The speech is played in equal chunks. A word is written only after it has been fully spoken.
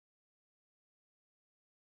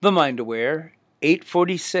The Mind Aware,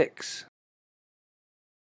 846.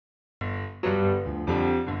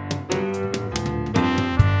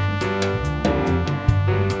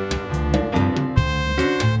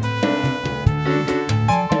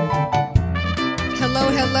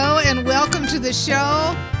 Hello, and welcome to the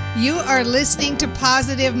show. You are listening to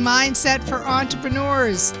Positive Mindset for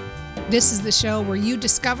Entrepreneurs. This is the show where you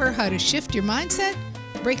discover how to shift your mindset,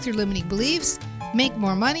 break through limiting beliefs, make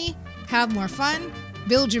more money, have more fun,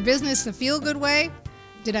 build your business the feel-good way.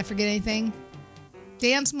 Did I forget anything?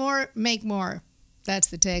 Dance more, make more. That's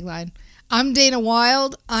the tagline. I'm Dana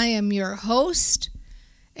Wilde. I am your host,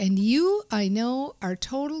 and you, I know, are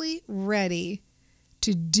totally ready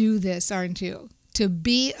to do this, aren't you? To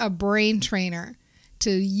be a brain trainer, to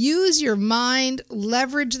use your mind,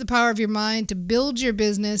 leverage the power of your mind to build your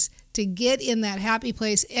business, to get in that happy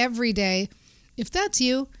place every day. If that's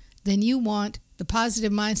you, then you want the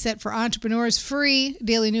Positive Mindset for Entrepreneurs free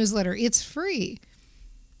daily newsletter. It's free.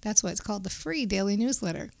 That's why it's called the free daily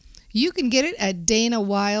newsletter. You can get it at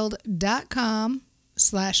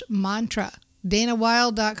danawilde.com/mantra.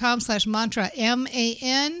 danawilde.com/mantra.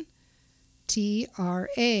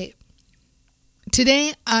 MANTRA.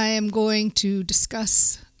 Today, I am going to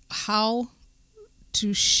discuss how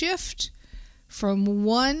to shift from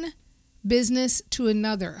one business to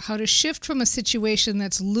another, how to shift from a situation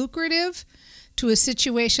that's lucrative to a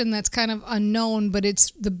situation that's kind of unknown, but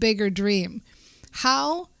it's the bigger dream.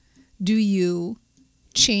 How do you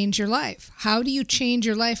change your life? How do you change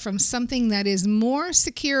your life from something that is more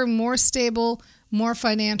secure, more stable, more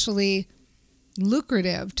financially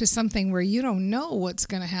lucrative to something where you don't know what's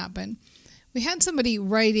going to happen? We had somebody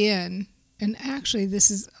write in, and actually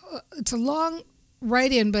it's a long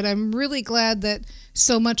write in, but I'm really glad that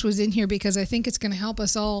so much was in here because I think it's going to help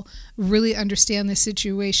us all really understand this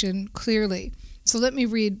situation clearly. So let me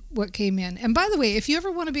read what came in. And by the way, if you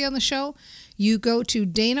ever want to be on the show, you go to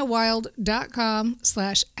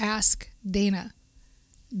danawilde.com/askdana.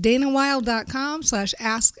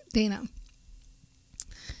 danawilde.com/askdana.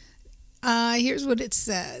 Here's what it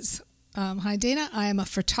says. Hi, Dana. I am a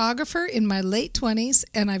photographer in my late 20s,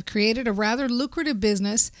 and I've created a rather lucrative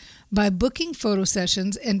business by booking photo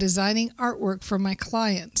sessions and designing artwork for my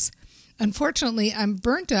clients. Unfortunately, I'm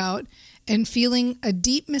burnt out and feeling a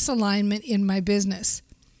deep misalignment in my business.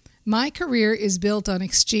 My career is built on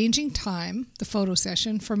exchanging time, the photo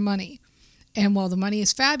session, for money. And while the money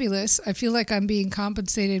is fabulous, I feel like I'm being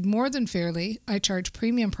compensated more than fairly. I charge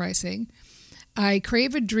premium pricing. I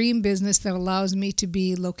crave a dream business that allows me to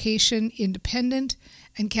be location independent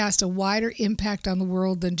and cast a wider impact on the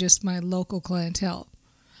world than just my local clientele.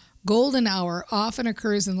 Golden hour often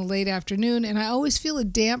occurs in the late afternoon, and I always feel a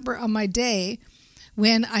damper on my day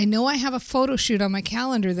when I know I have a photo shoot on my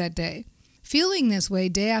calendar that day. Feeling this way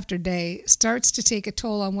day after day starts to take a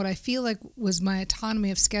toll on what I feel like was my autonomy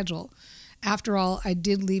of schedule. After all, I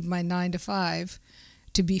did leave my 9 to 5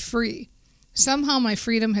 to be free. Somehow my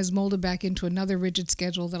freedom has molded back into another rigid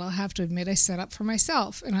schedule that I'll have to admit I set up for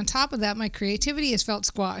myself. And on top of that, my creativity has felt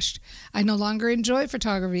squashed. I no longer enjoy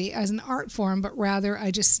photography as an art form, but rather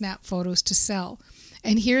I just snap photos to sell.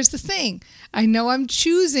 And here's the thing. I know I'm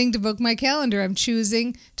choosing to book my calendar. I'm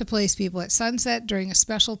choosing to place people at sunset during a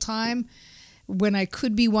special time when I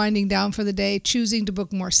could be winding down for the day, choosing to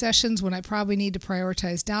book more sessions when I probably need to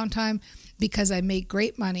prioritize downtime because I make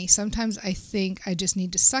great money. Sometimes I think I just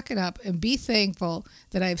need to suck it up and be thankful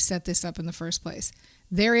that I've set this up in the first place.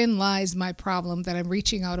 Therein lies my problem that I'm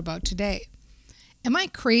reaching out about today. Am I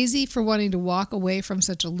crazy for wanting to walk away from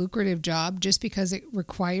such a lucrative job just because it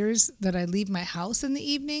requires that I leave my house in the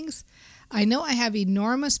evenings? I know I have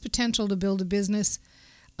enormous potential to build a business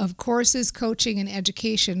of courses, coaching, and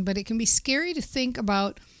education, but it can be scary to think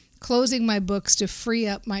about closing my books to free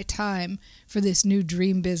up my time for this new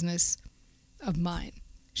dream business of mine.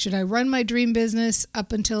 Should I run my dream business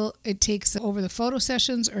up until it takes over the photo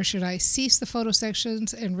sessions, or should I cease the photo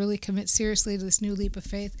sessions and really commit seriously to this new leap of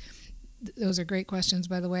faith? Those are great questions,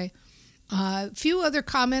 by the way. A few other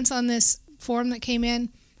comments on this form that came in.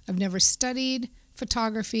 I've never studied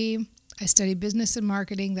photography. I studied business and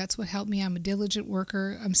marketing. That's what helped me. I'm a diligent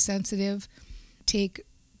worker. I'm sensitive. Take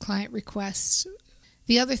client requests.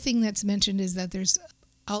 The other thing that's mentioned is that there's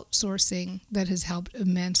outsourcing that has helped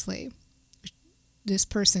immensely. This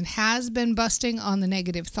person has been busting on the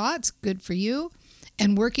negative thoughts. Good for you.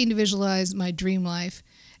 And working to visualize my dream life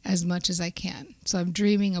as much as I can. So I'm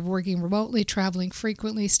dreaming of working remotely, traveling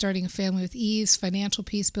frequently, starting a family with ease, financial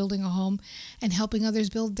peace, building a home, and helping others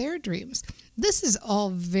build their dreams. This is all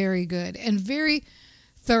very good and very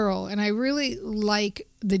thorough, and I really like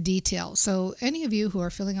the detail. So any of you who are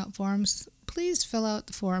filling out forms, please fill out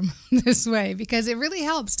the form this way, because it really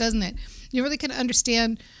helps, doesn't it? You really can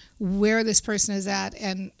understand where this person is at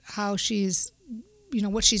and how she's,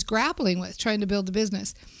 what she's grappling with trying to build a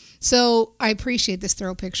business. So I appreciate this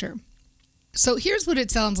thorough picture. So here's what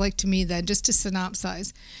it sounds like to me then, just to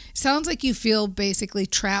synopsize. It sounds like you feel basically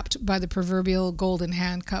trapped by the proverbial golden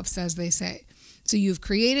handcuffs, as they say. So you've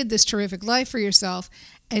created this terrific life for yourself,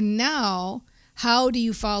 and now how do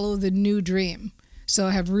you follow the new dream? So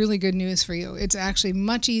I have really good news for you. It's actually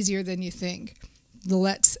much easier than you think.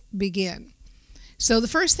 Let's begin. So the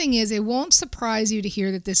first thing is, it won't surprise you to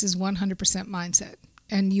hear that this is 100% mindset.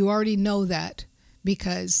 And you already know that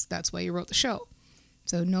because that's why you wrote the show.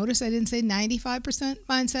 So notice I didn't say 95%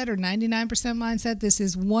 mindset or 99% mindset. This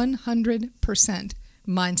is 100%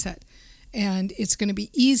 mindset. And it's going to be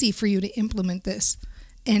easy for you to implement this.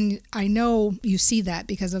 And I know you see that,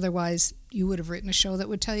 because otherwise you would have written a show that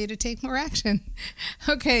would tell you to take more action.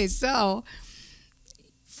 Okay, so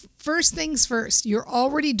first things first, you're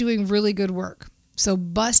already doing really good work. So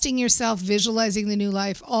busting yourself, visualizing the new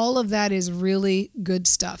life, all of that is really good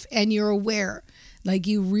stuff. And you're aware, like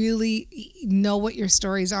you really know what your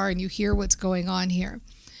stories are and you hear what's going on here.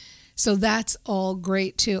 So that's all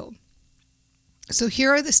great too. So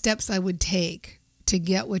here are the steps I would take to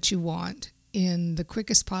get what you want in the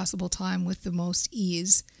quickest possible time with the most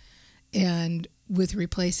ease and with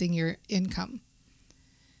replacing your income.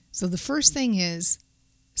 So the first thing is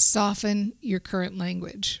soften your current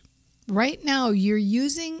language. Right now, you're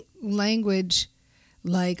using language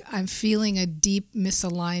like, I'm feeling a deep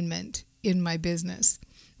misalignment in my business.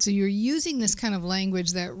 So you're using this kind of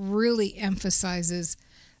language that really emphasizes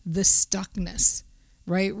the stuckness,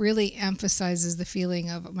 right? Really emphasizes the feeling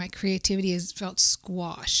of my creativity has felt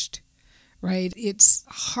squashed, right? It's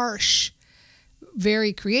harsh,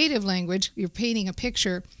 very creative language. You're painting a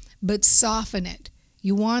picture, but soften it.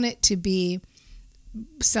 You want it to be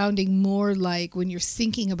sounding more like, when you're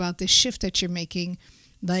thinking about this shift that you're making,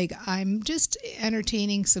 like, I'm just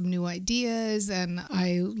entertaining some new ideas, and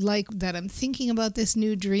I like that I'm thinking about this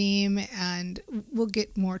new dream, and we'll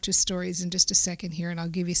get more to stories in just a second here, and I'll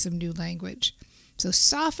give you some new language. So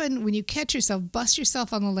soften, when you catch yourself, bust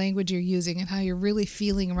yourself on the language you're using and how you're really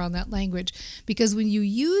feeling around that language, because when you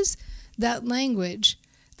use that language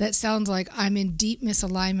that sounds like, I'm in deep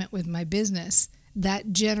misalignment with my business,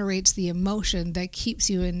 that generates the emotion that keeps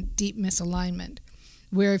you in deep misalignment.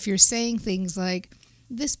 Where if you're saying things like,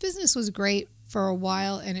 this business was great for a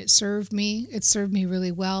while and it served me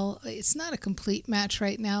really well, it's not a complete match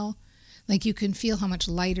right now, like you can feel how much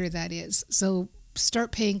lighter that is. So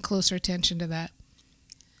start paying closer attention to that.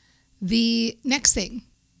 The next thing,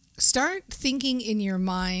 start thinking in your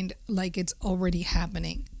mind like it's already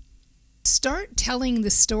happening. Start telling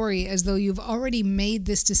the story as though you've already made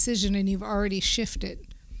this decision and you've already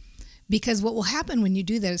shifted. Because what will happen when you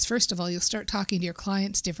do that is, first of all, you'll start talking to your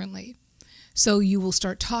clients differently. So you will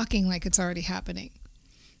start talking like it's already happening.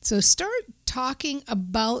 So start talking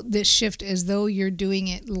about this shift as though you're doing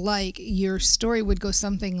it, like your story would go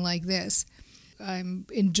something like this. I'm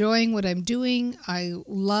enjoying what I'm doing. I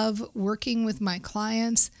love working with my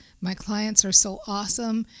clients. My clients are so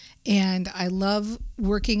awesome. And I love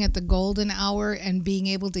working at the golden hour and being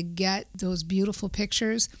able to get those beautiful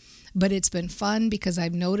pictures. But it's been fun because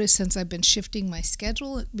I've noticed since I've been shifting my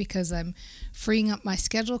schedule, because I'm freeing up my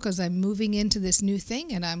schedule, because I'm moving into this new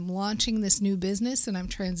thing and I'm launching this new business and I'm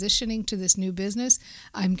transitioning to this new business.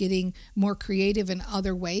 I'm getting more creative in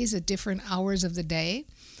other ways at different hours of the day.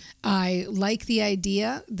 I like the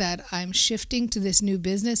idea that I'm shifting to this new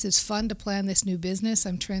business. It's fun to plan this new business.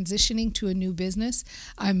 I'm transitioning to a new business.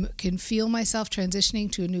 I can feel myself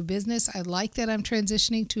transitioning to a new business. I like that I'm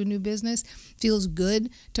transitioning to a new business. Feels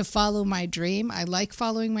good to follow my dream. I like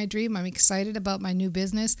following my dream. I'm excited about my new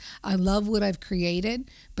business. I love what I've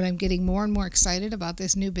created, but I'm getting more and more excited about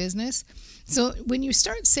this new business. So when you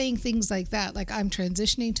start saying things like that, like I'm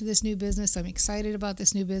transitioning to this new business, I'm excited about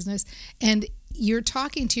this new business, and you're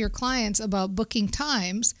talking to your clients about booking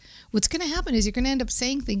times, what's going to happen is you're going to end up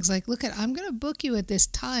saying things like, look, I'm going to book you at this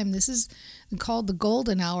time. This is called the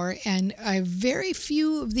golden hour, and I have very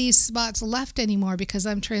few of these spots left anymore because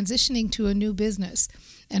I'm transitioning to a new business,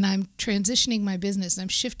 and I'm transitioning my business, and I'm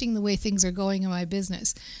shifting the way things are going in my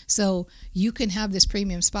business. So you can have this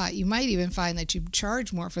premium spot. You might even find that you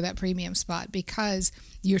charge more for that premium spot because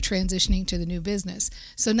you're transitioning to the new business.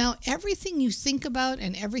 So now everything you think about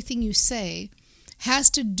and everything you say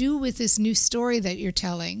has to do with this new story that you're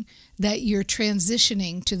telling, that you're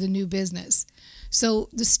transitioning to the new business. So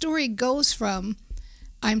the story goes from,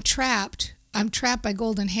 I'm trapped by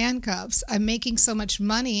golden handcuffs, I'm making so much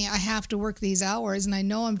money, I have to work these hours, and I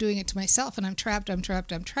know I'm doing it to myself, and I'm trapped,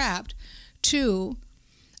 to,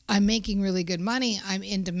 I'm making really good money, I'm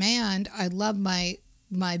in demand, I love my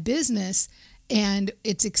business, and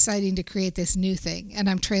it's exciting to create this new thing, and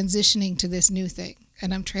I'm transitioning to this new thing,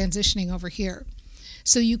 and I'm transitioning over here.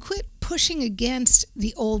 So you quit pushing against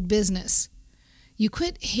the old business. You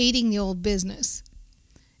quit hating the old business.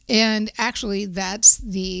 And actually, that's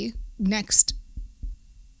the next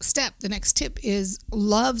step. The next tip is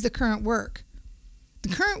love the current work. The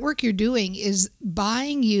current work you're doing is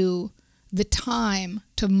buying you the time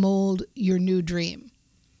to mold your new dream.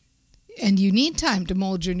 And you need time to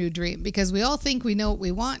mold your new dream, because we all think we know what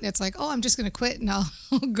we want. And it's like, oh, I'm just going to quit and I'll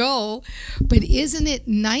go. But isn't it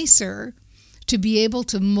nicer to be able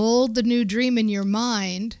to mold the new dream in your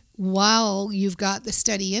mind while you've got the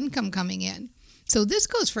steady income coming in? So this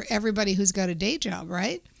goes for everybody who's got a day job,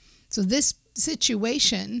 right? So this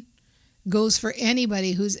situation goes for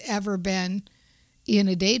anybody who's ever been in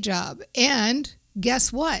a day job. And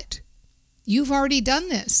guess what? You've already done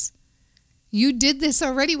this. You did this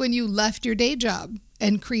already when you left your day job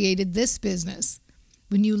and created this business.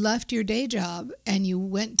 When you left your day job and you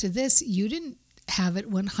went to this, you didn't have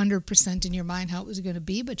it 100% in your mind how it was going to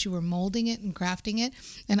be, but you were molding it and crafting it.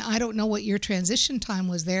 And I don't know what your transition time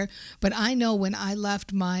was there, but I know when I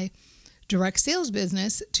left my direct sales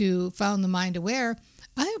business to found the Mind Aware,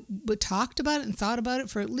 I talked about it and thought about it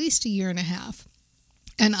for at least a year and a half.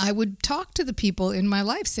 And I would talk to the people in my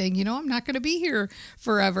life saying, I'm not going to be here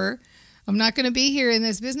forever. I'm not going to be here in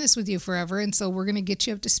this business with you forever. And so we're going to get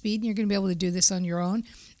you up to speed and you're going to be able to do this on your own.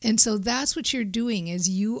 And so that's what you're doing, is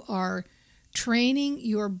you are training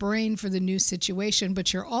your brain for the new situation,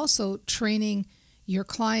 but you're also training your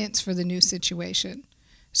clients for the new situation.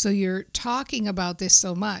 So you're talking about this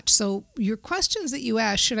so much. So your questions that you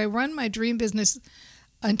ask, should I run my dream business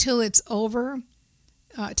until it's over,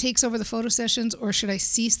 takes over the photo sessions, or should I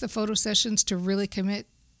cease the photo sessions to really commit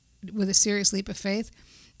with a serious leap of faith?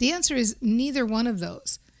 The answer is neither one of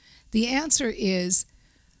those. The answer is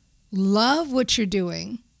love what you're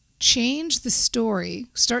doing, change the story,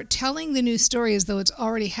 start telling the new story as though it's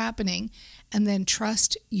already happening, and then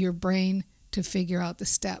trust your brain to figure out the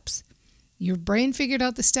steps. Your brain figured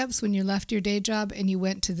out the steps when you left your day job and you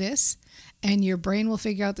went to this, and your brain will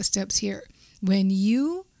figure out the steps here. When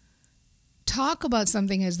you talk about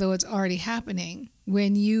something as though it's already happening,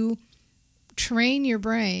 when you train your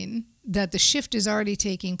brain that the shift is already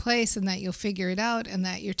taking place and that you'll figure it out and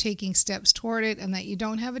that you're taking steps toward it and that you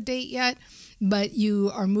don't have a date yet, but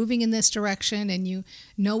you are moving in this direction and you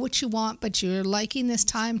know what you want, but you're liking this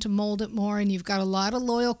time to mold it more, and you've got a lot of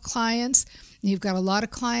loyal clients, and you've got a lot of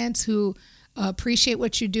clients who appreciate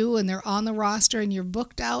what you do and they're on the roster and you're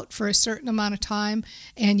booked out for a certain amount of time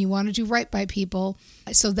and you want to do right by people.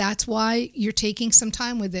 So that's why you're taking some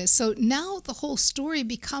time with this. So now the whole story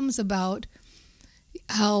becomes about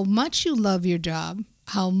how much you love your job,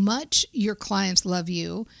 how much your clients love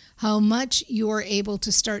you, how much you're able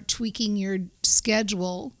to start tweaking your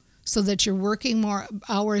schedule so that you're working more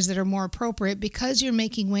hours that are more appropriate because you're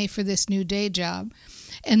making way for this new day job.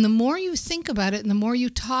 And the more you think about it and the more you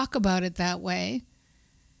talk about it that way,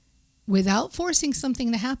 without forcing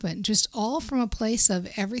something to happen, just all from a place of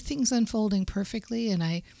everything's unfolding perfectly and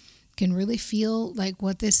I can really feel like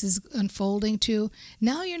what this is unfolding to.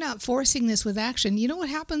 Now you're not forcing this with action. You know what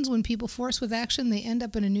happens when people force with action? They end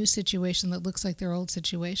up in a new situation that looks like their old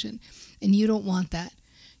situation. And you don't want that.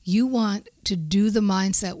 You want to do the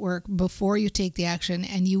mindset work before you take the action,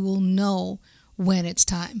 and you will know when it's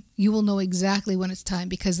time. You will know exactly when it's time,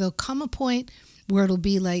 because there'll come a point where it'll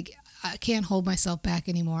be like, I can't hold myself back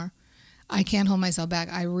anymore. I can't hold myself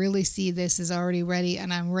back. I really see this is already ready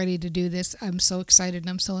and I'm ready to do this. I'm so excited and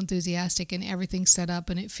I'm so enthusiastic and everything's set up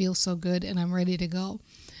and it feels so good and I'm ready to go.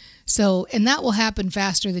 So, and that will happen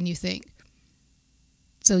faster than you think.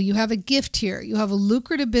 So you have a gift here. You have a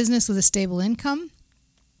lucrative business with a stable income.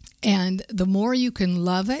 And the more you can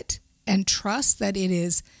love it and trust that it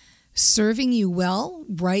is serving you well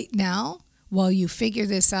right now while you figure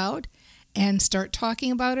this out, and start talking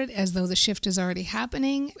about it as though the shift is already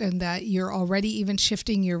happening and that you're already even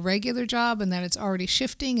shifting your regular job and that it's already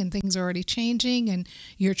shifting and things are already changing and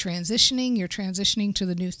you're transitioning to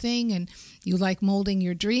the new thing and you like molding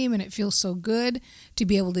your dream and it feels so good to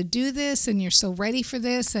be able to do this and you're so ready for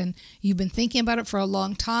this and you've been thinking about it for a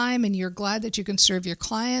long time and you're glad that you can serve your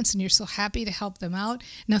clients and you're so happy to help them out.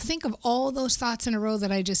 Now think of all those thoughts in a row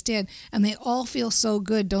that I just did and they all feel so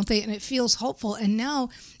good, don't they? And it feels hopeful, and now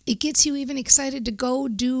it gets you even excited to go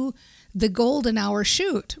do the golden hour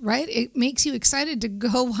shoot, right? It makes you excited to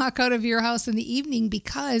go walk out of your house in the evening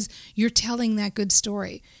because you're telling that good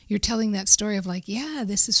story. You're telling that story of like, yeah,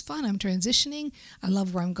 this is fun. I'm transitioning. I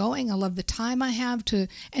love where I'm going. I love the time I have to,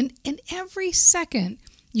 and every second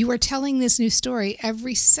you are telling this new story.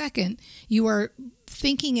 Every second you are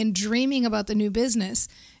thinking and dreaming about the new business.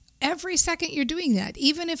 Every second you're doing that,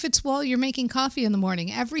 even if it's while you're making coffee in the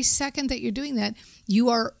morning, every second that you're doing that, you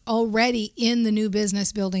are already in the new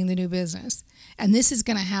business, building the new business. And this is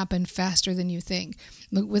going to happen faster than you think.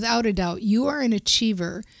 But without a doubt, you are an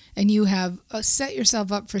achiever and you have set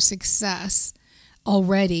yourself up for success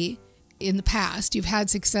already in the past. You've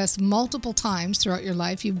had success multiple times throughout your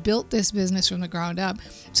life. You've built this business from the ground up.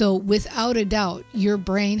 So without a doubt, your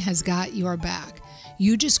brain has got your back.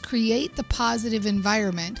 You just create the positive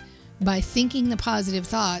environment by thinking the positive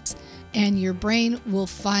thoughts, and your brain will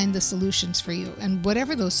find the solutions for you. And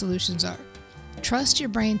whatever those solutions are, trust your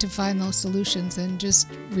brain to find those solutions and just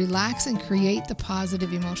relax and create the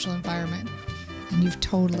positive emotional environment. And you've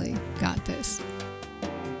totally got this.